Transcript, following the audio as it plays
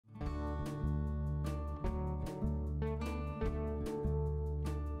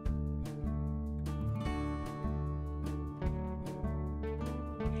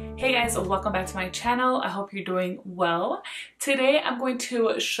Hey guys, welcome back to my channel. I hope you're doing well. Today I'm going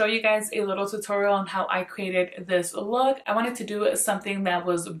to show you guys a little tutorial on how I created this look. I wanted to do something that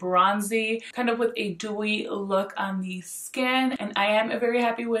was bronzy, kind of with a dewy look on the skin, and I am very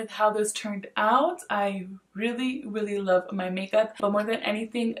happy with how this turned out. I really love my makeup, but more than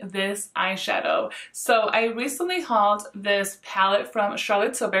anything, this eyeshadow. So I recently hauled this palette from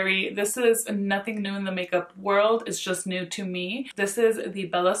Charlotte Tilbury. This is nothing new in the makeup world, it's just new to me. This is the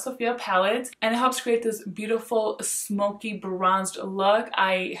Bella Sofia palette, and it helps create this beautiful smoky bronzed look.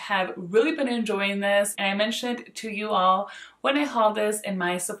 I have really been enjoying this, and I mentioned to you all when I hauled this in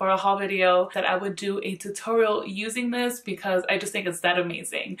my Sephora haul video that I would do a tutorial using this because I just think it's that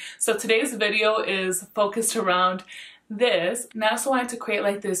amazing. So today's video is focused around this, and I also wanted to create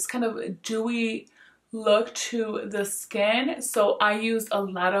like this kind of dewy look to the skin, so I used a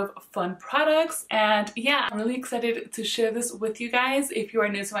lot of fun products, and yeah, I'm really excited to share this with you guys. If you are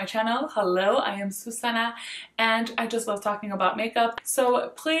new to my channel, hello, I am Suzana and I just love talking about makeup.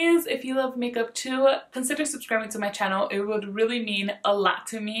 So please, if you love makeup too, consider subscribing to my channel. It would really mean a lot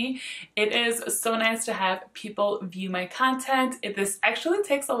to me. It is so nice to have people view my content. This actually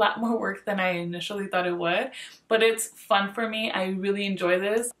takes a lot more work than I initially thought it would, but it's fun for me. I really enjoy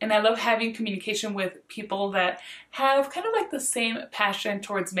this, and I love having communication with people that have kind of like the same passion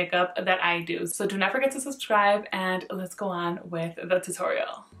towards makeup that I do. So do not forget to subscribe, and let's go on with the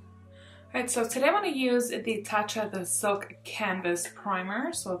tutorial. Alright, so today I'm going to use the Tatcha the Silk Canvas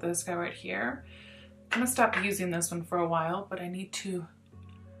Primer, so this guy right here. I'm going to stop using this one for a while, but I need to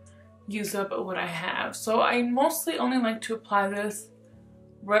use up what I have. So I mostly only like to apply this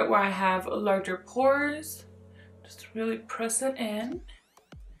right where I have larger pores. Just really press it in,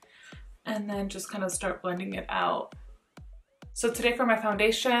 and then just kind of start blending it out. So today for my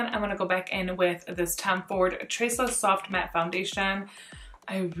foundation, I'm going to go back in with this Tom Ford Traceless Soft Matte Foundation.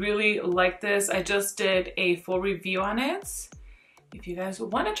 I really like this. I just did a full review on it. If you guys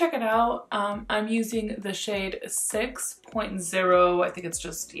want to check it out, I'm using the shade 6.0, I think it's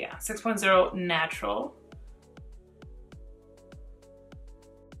just, yeah, 6.0 Natural.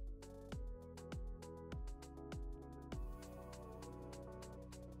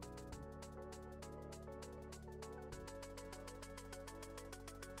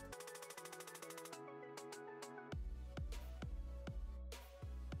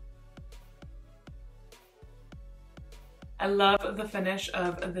 I love the finish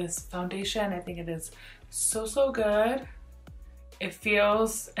of this foundation. I think it is so good. It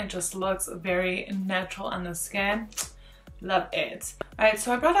feels and just looks very natural on the skin. Love it. Alright,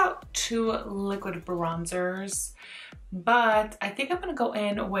 so I brought out two liquid bronzers, but I think I'm going to go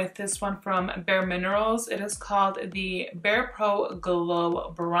in with this one from Bareminerals. It is called the Bare Pro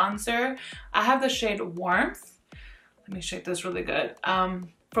Glow Bronzer. I have the shade Warmth. Let me shake this really good.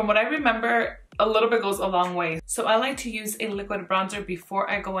 From what I remember, a little bit goes a long way. So I like to use a liquid bronzer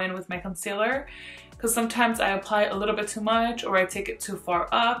before I go in with my concealer, because sometimes I apply a little bit too much or I take it too far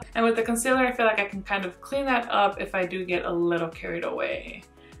up. And with the concealer, I feel like I can kind of clean that up if I do get a little carried away.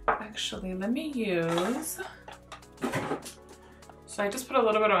 Actually, let me use... So I just put a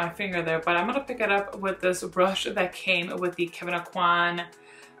little bit on my finger there, but I'm going to pick it up with this brush that came with the Kevyn Aucoin,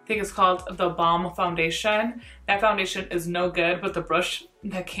 I think it's called the Balm foundation. That foundation is no good, but the brush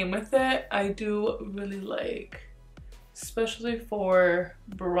that came with it, I do really like, especially for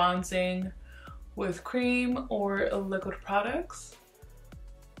bronzing with cream or liquid products.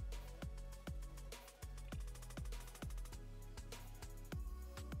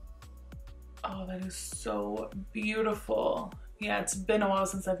 Oh, that is so beautiful. Yeah, it's been a while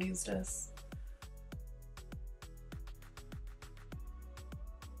since I've used this.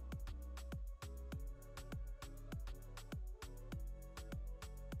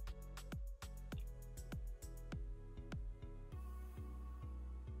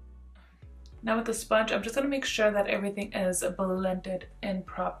 Now with the sponge, I'm just going to make sure that everything is blended in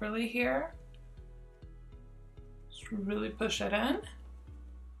properly here. Just really push it in.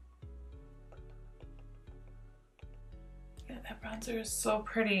 Yeah, that bronzer is so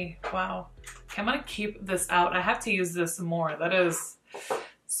pretty. Wow. Okay, I'm going to keep this out. I have to use this more. That is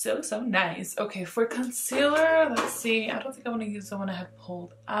so nice. Okay, for concealer, let's see. I don't think I want to use the one I had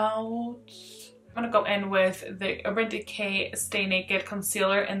pulled out. I'm going to go in with the Urban Decay Stay Naked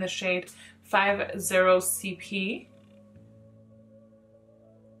Concealer in the shade 50 CP.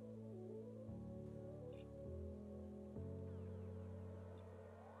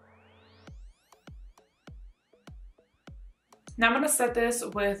 Now I'm going to set this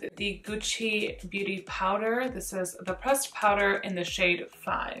with the Gucci Beauty Powder. This is the pressed powder in the shade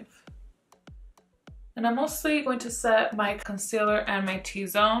 5. And I'm mostly going to set my concealer and my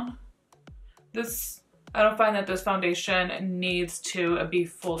T-zone. I don't find that this foundation needs to be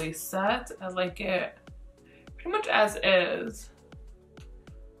fully set. I like it pretty much as is.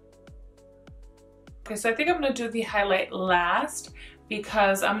 Okay, so I think I'm gonna do the highlight last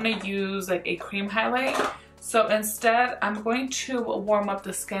because I'm gonna use like a cream highlight. So instead, I'm going to warm up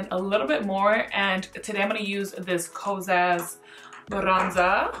the skin a little bit more, and today I'm gonna use this Kosas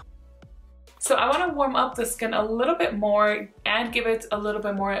bronzer. So I want to warm up the skin a little bit more and give it a little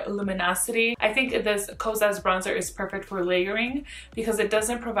bit more luminosity. I think this Kosas bronzer is perfect for layering because it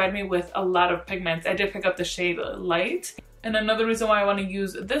doesn't provide me with a lot of pigments. I did pick up the shade Light. And another reason why I want to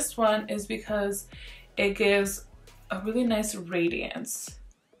use this one is because it gives a really nice radiance.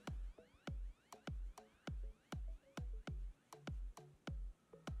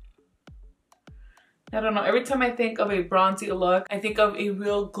 I don't know, every time I think of a bronzy look, I think of a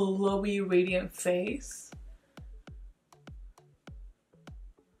real glowy, radiant face.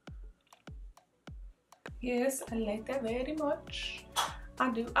 Yes, I like that very much. I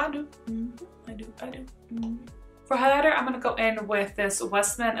do. I do. For highlighter, I'm gonna go in with this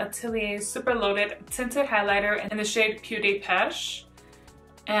Westman Atelier Super Loaded Tinted Highlighter in the shade Peau de Pêche.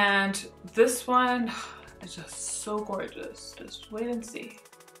 And this one is just so gorgeous. Just wait and see.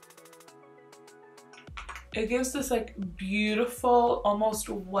 It gives this like beautiful, almost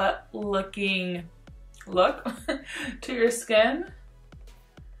wet looking look to your skin.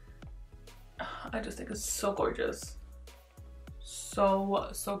 I just think it's so gorgeous.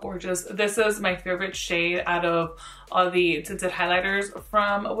 So gorgeous. This is my favorite shade out of all the tinted highlighters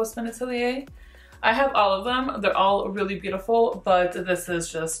from Westman Atelier. I have all of them. They're all really beautiful, but this is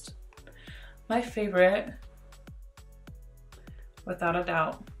just my favorite without a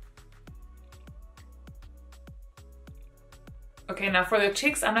doubt. Okay, now for the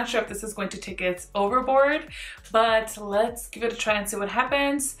cheeks, I'm not sure if this is going to take it overboard, but let's give it a try and see what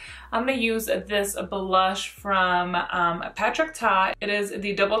happens. I'm gonna use this blush from Patrick Ta. It is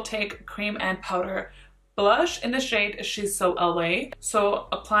the Double Take Cream and Powder Blush in the shade She's So LA. So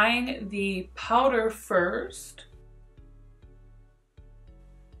applying the powder first.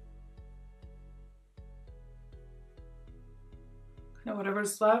 Kind of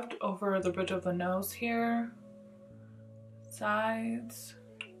whatever's left over the bridge of the nose here. Sides.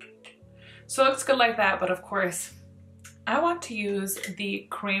 So it looks good like that, but of course I want to use the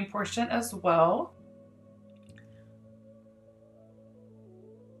cream portion as well.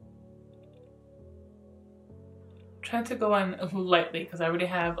 I'm trying to go in lightly because I already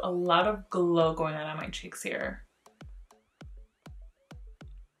have a lot of glow going on my cheeks here.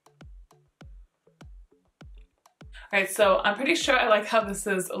 Alright, so I'm pretty sure I like how this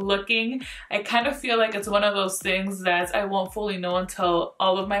is looking. I kind of feel like it's one of those things that I won't fully know until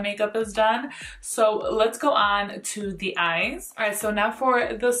all of my makeup is done. So let's go on to the eyes. Alright, so now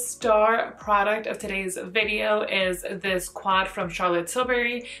for the star product of today's video is this quad from Charlotte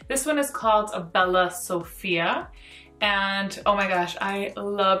Tilbury. This one is called Bella Sofia. And oh my gosh, I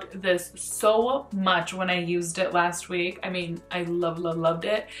loved this so much when I used it last week. I mean, I loved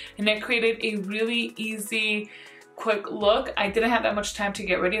it. And it created a really easy, quick look. I didn't have that much time to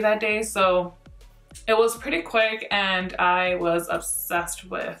get ready that day, so it was pretty quick and I was obsessed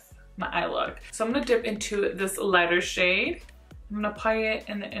with my eye look. So I'm gonna dip into this lighter shade. I'm gonna apply it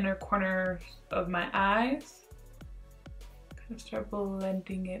in the inner corner of my eyes. Kind of start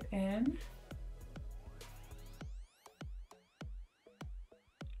blending it in.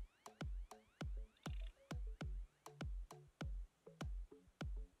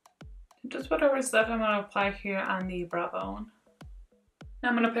 Just whatever's left I'm going to apply here on the brow bone. Now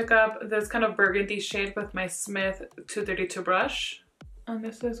I'm going to pick up this kind of burgundy shade with my Smith 232 brush. And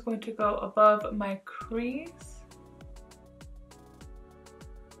this is going to go above my crease.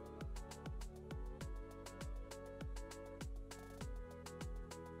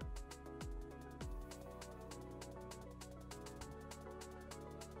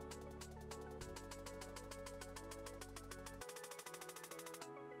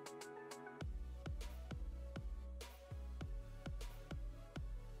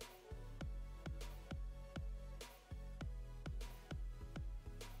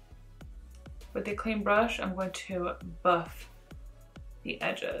 With a clean brush, I'm going to buff the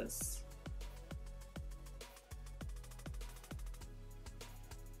edges.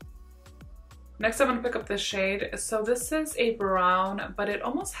 Next, I'm going to pick up this shade. So this is a brown, but it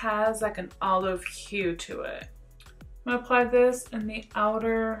almost has like an olive hue to it. I'm going to apply this in the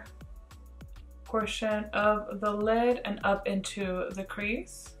outer portion of the lid and up into the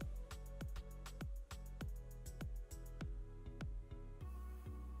crease.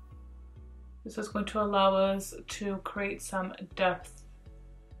 This is going to allow us to create some depth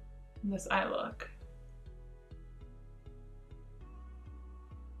in this eye look.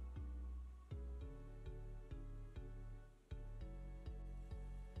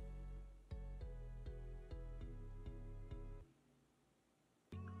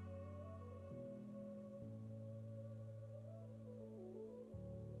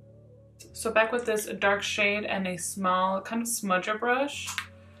 So back with this dark shade and a small kind of smudger brush,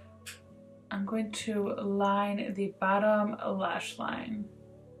 I'm going to line the bottom lash line.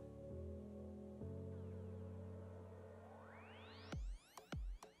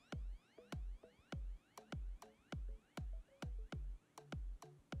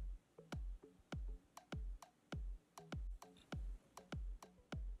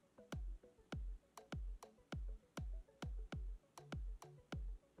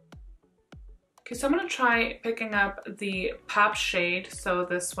 Okay, so I'm going to try picking up the pop shade. So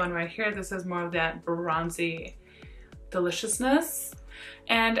this one right here, this is more of that bronzy deliciousness.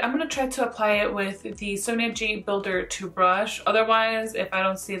 And I'm going to try to apply it with the Sonia G Builder 2 brush. Otherwise, if I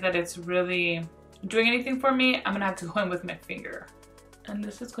don't see that it's really doing anything for me, I'm going to have to go in with my finger. And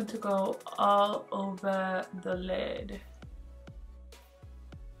this is going to go all over the lid.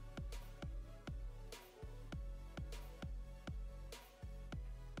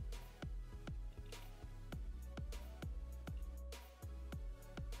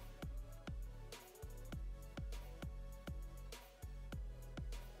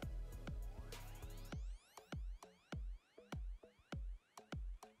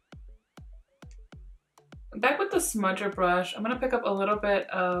 Back with the smudger brush, I'm going to pick up a little bit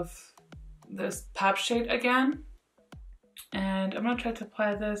of this pop shade again. And I'm going to try to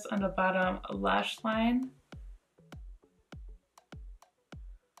apply this on the bottom lash line.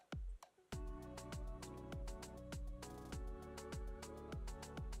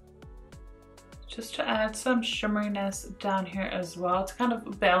 Just to add some shimmeriness down here as well to kind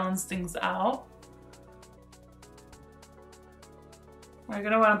of balance things out. You're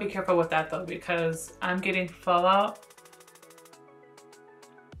gonna want to be careful with that though, because I'm getting fallout.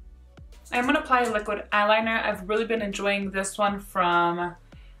 I'm gonna apply a liquid eyeliner. I've really been enjoying this one from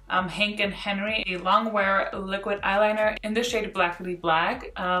Hank & Henry, a long wear liquid eyeliner in the shade Blackity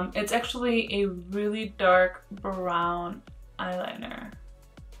Black. It's actually a really dark brown eyeliner.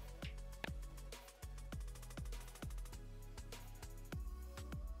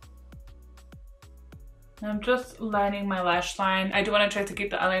 I'm just lining my lash line. I do want to try to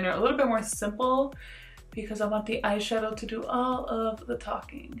keep the eyeliner a little bit more simple because I want the eyeshadow to do all of the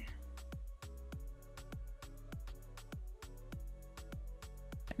talking.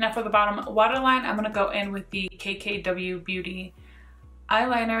 Now for the bottom waterline, I'm going to go in with the KKW Beauty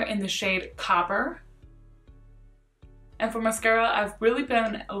eyeliner in the shade Copper. And for mascara, I've really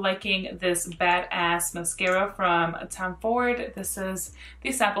been liking this Badass mascara from Tom Ford. This is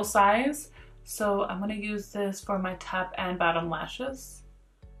the sample size. So I'm going to use this for my top and bottom lashes.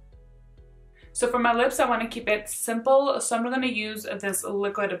 So for my lips, I want to keep it simple. So I'm going to use this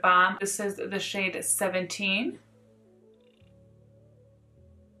liquid balm. This is the shade 17.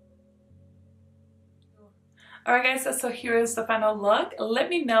 Alright guys, so here is the final look. Let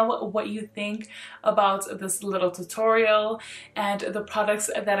me know what you think about this little tutorial and the products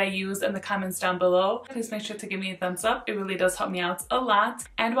that I use in the comments down below. Please make sure to give me a thumbs up. It really does help me out a lot.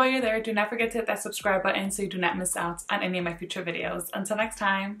 And while you're there, do not forget to hit that subscribe button so you do not miss out on any of my future videos. Until next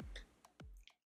time.